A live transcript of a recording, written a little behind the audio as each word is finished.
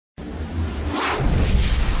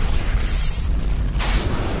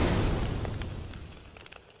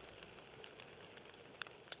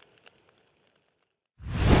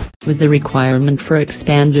With the requirement for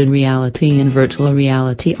expanded reality and virtual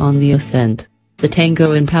reality on the ascent, the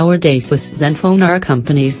Tango-empowered Asus Zenfone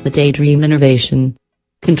accompanies the Daydream innovation.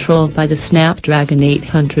 Controlled by the Snapdragon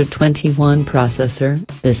 821 processor,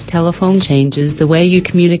 this telephone changes the way you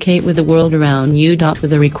communicate with the world around you.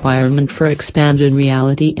 With the requirement for expanded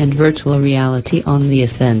reality and virtual reality on the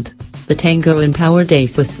ascent, the Tango-empowered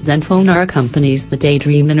Asus Zenfone accompanies the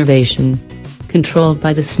Daydream innovation. Controlled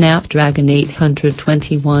by the Snapdragon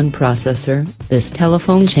 821 processor, this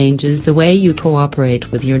telephone changes the way you cooperate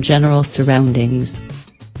with your general surroundings.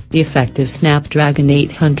 The effective Snapdragon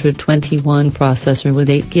 821 processor with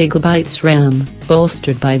 8GB RAM,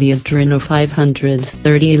 bolstered by the Adreno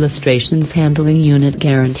 530 illustrations handling unit,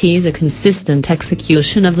 guarantees a consistent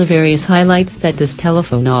execution of the various highlights that this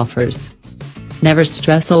telephone offers. Never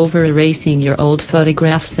stress over erasing your old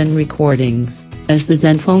photographs and recordings, as the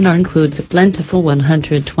Zenfone includes a plentiful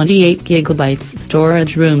 128GB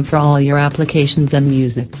storage room for all your applications and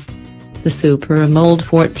music. The Super AMOLED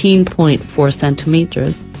 14.4 cm,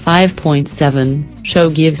 5.7 show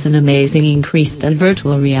gives an amazing increased and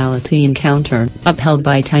virtual reality encounter, upheld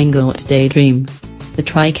by Tango at Daydream. The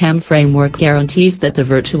Tri-Cam framework guarantees that the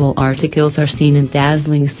virtual articles are seen in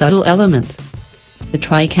dazzling subtle elements. The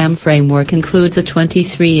Tri-Cam framework includes a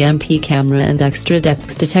 23MP camera and extra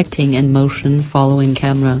depth detecting and motion following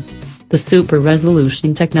camera. The super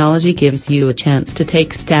resolution technology gives you a chance to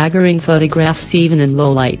take staggering photographs even in low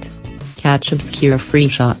light. Catch obscure free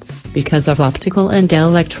shots, because of optical and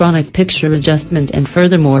electronic picture adjustment, and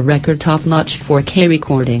furthermore record top-notch 4K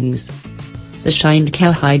recordings. The shined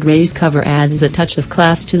cowhide raised cover adds a touch of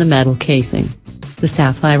class to the metal casing. The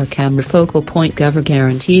sapphire camera focal point cover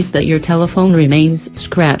guarantees that your telephone remains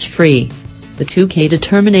scratch-free. The 2K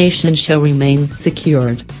determination show remains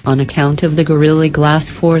secured, on account of the Gorilla Glass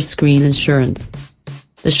 4 screen insurance.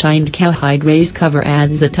 The shined cowhide raised cover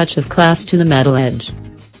adds a touch of class to the metal edge.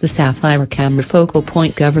 The sapphire camera focal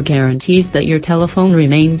point cover guarantees that your telephone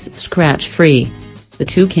remains scratch-free. The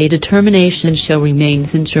 2K determination show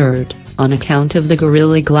remains insured, on account of the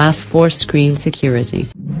Gorilla Glass 4 screen security.